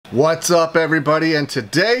What's up, everybody? And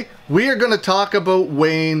today we are going to talk about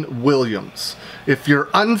Wayne Williams. If you're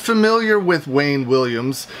unfamiliar with Wayne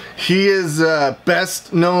Williams, he is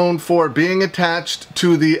best known for being attached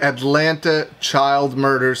to the Atlanta child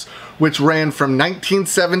murders, which ran from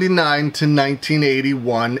 1979 to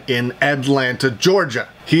 1981 in Atlanta, Georgia.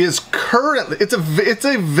 He is currently, it's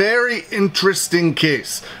a very interesting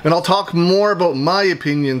case, and I'll talk more about my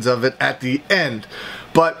opinions of it at the end.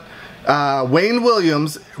 But Wayne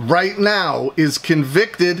Williams right now is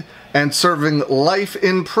convicted and serving life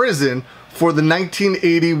in prison for the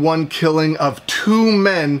 1981 killing of 2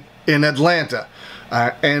 men in Atlanta.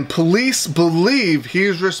 And police believe he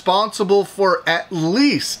is responsible for at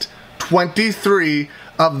least 23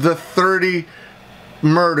 of the 30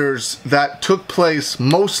 murders that took place,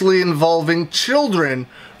 mostly involving children,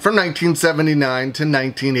 from 1979 to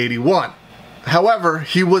 1981. However,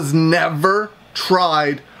 he was never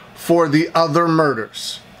tried for the other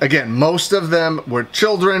murders. Again, most of them were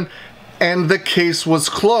children, and the case was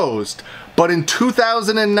closed. But in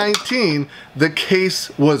 2019, the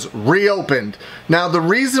case was reopened. Now, the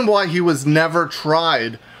reason why he was never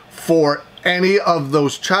tried for any of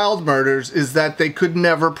those child murders is that they could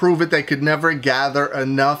never prove it. They could never gather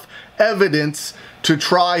enough evidence to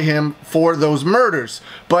try him for those murders.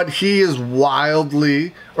 But he is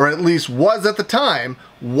wildly, or at least was at the time,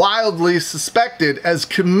 wildly suspected as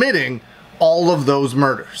committing all of those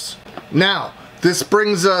murders. Now, this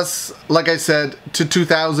brings us, like I said, to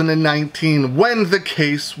 2019, when the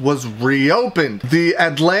case was reopened. The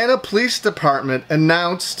Atlanta Police Department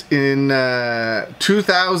announced in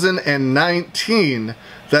 2019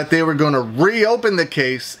 that they were going to reopen the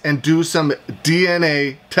case and do some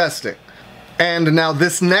DNA testing. And now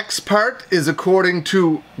this next part is according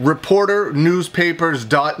to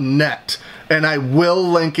reporternewspapers.net, and I will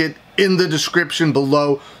link it in the description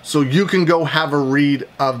below so you can go have a read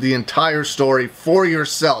of the entire story for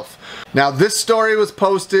yourself. Now, this story was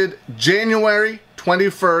posted January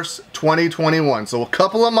 21st, 2021, so a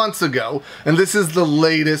couple of months ago, and this is the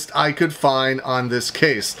latest I could find on this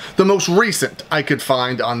case, the most recent I could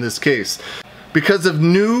find on this case. Because of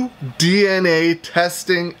new DNA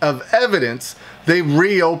testing of evidence, they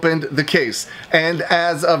reopened the case. And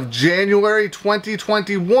as of January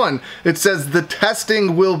 2021, it says the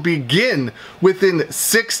testing will begin within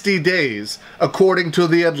 60 days, according to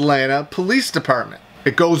the Atlanta Police Department.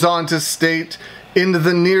 It goes on to state, in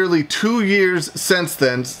the nearly 2 years since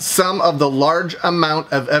then, some of the large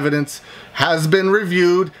amount of evidence has been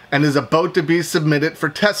reviewed and is about to be submitted for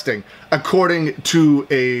testing, according to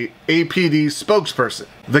a APD spokesperson.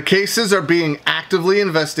 The cases are being actively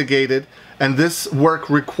investigated, and this work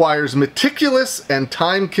requires meticulous and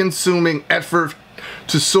time-consuming effort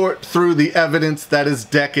to sort through the evidence that is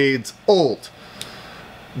decades old.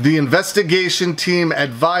 The investigation team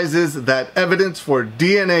advises that evidence for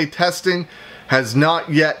DNA testing has not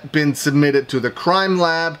yet been submitted to the crime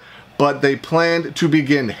lab, but they plan to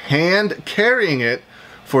begin hand carrying it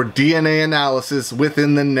for DNA analysis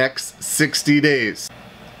within the next 60 days.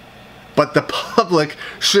 But the public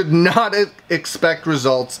should not expect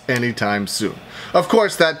results anytime soon. Of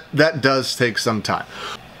course, that does take some time.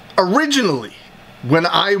 Originally, when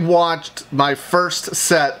I watched my first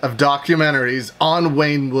set of documentaries on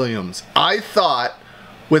Wayne Williams, I thought,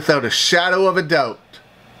 without a shadow of a doubt,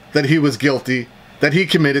 that he was guilty, that he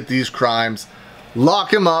committed these crimes.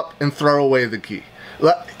 Lock him up and throw away the key.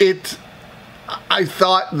 I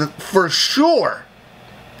thought that for sure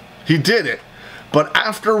he did it. But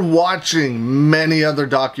after watching many other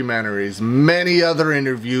documentaries, many other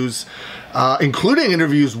interviews, including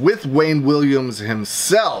interviews with Wayne Williams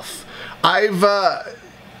himself, I've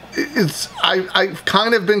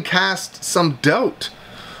kind of been cast some doubt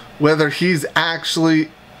whether he's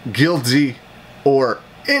actually guilty or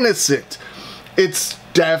innocent. It's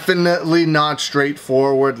definitely not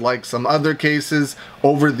straightforward like some other cases.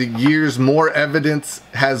 Over the years, more evidence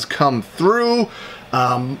has come through.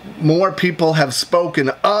 More people have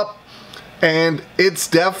spoken up, and it's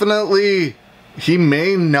definitely, he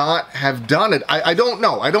may not have done it. I don't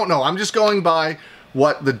know. I'm just going by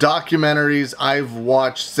what the documentaries I've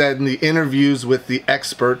watched said and the interviews with the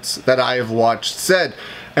experts that I have watched said.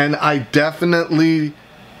 And I definitely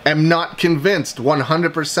am not convinced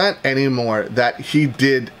 100% anymore that he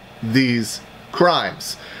did these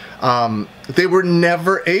crimes. They were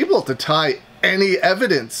never able to tie any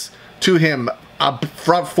evidence to him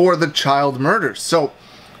for the child murders. So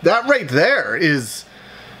that right there is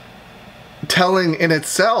telling in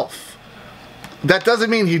itself. That doesn't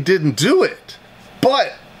mean he didn't do it,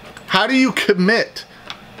 but how do you commit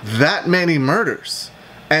that many murders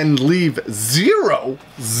and leave zero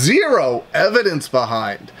evidence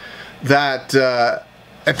behind that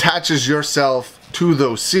attaches yourself to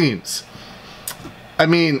those scenes. I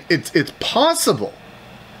mean, it's possible,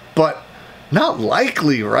 but not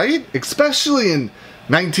likely, right? Especially in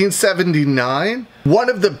 1979. One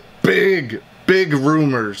of the big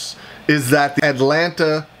rumors is that the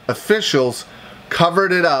Atlanta officials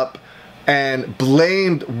covered it up and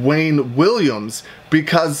blamed Wayne Williams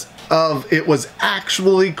because of it was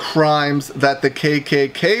actually crimes that the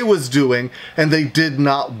KKK was doing, and they did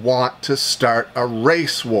not want to start a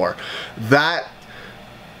race war. That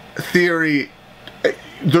theory,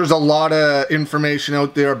 there's a lot of information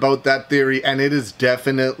out there about that theory, and it is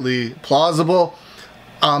definitely plausible.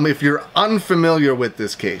 If you're unfamiliar with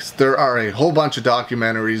this case, there are a whole bunch of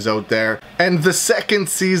documentaries out there, and the second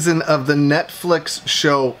season of the Netflix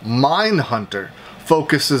show Mindhunter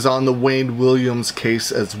focuses on the Wayne Williams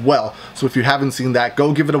case as well. So if you haven't seen that,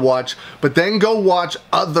 go give it a watch, but then go watch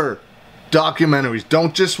other documentaries.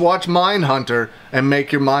 Don't just watch Mindhunter and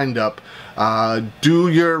make your mind up. Do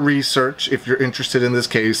your research if you're interested in this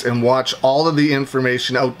case, and watch all of the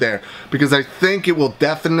information out there, because I think it will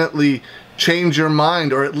definitely change your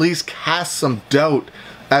mind, or at least cast some doubt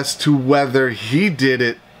as to whether he did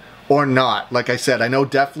it or not. Like I said, I know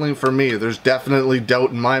definitely for me, there's definitely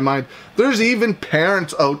doubt in my mind. There's even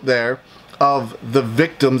parents out there of the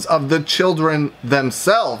victims, of the children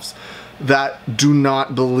themselves, that do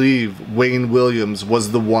not believe Wayne Williams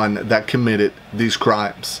was the one that committed these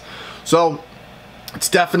crimes. So it's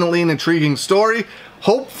definitely an intriguing story.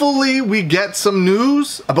 Hopefully we get some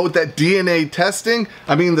news about that DNA testing.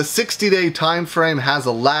 I mean, the 60-day time frame has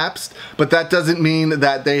elapsed, but that doesn't mean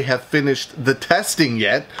that they have finished the testing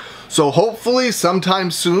yet. So hopefully sometime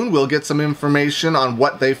soon we'll get some information on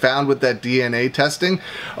what they found with that DNA testing,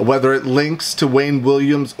 whether it links to Wayne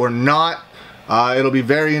Williams or not. It'll be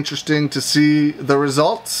very interesting to see the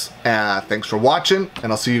results. Thanks for watching,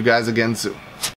 and I'll see you guys again soon.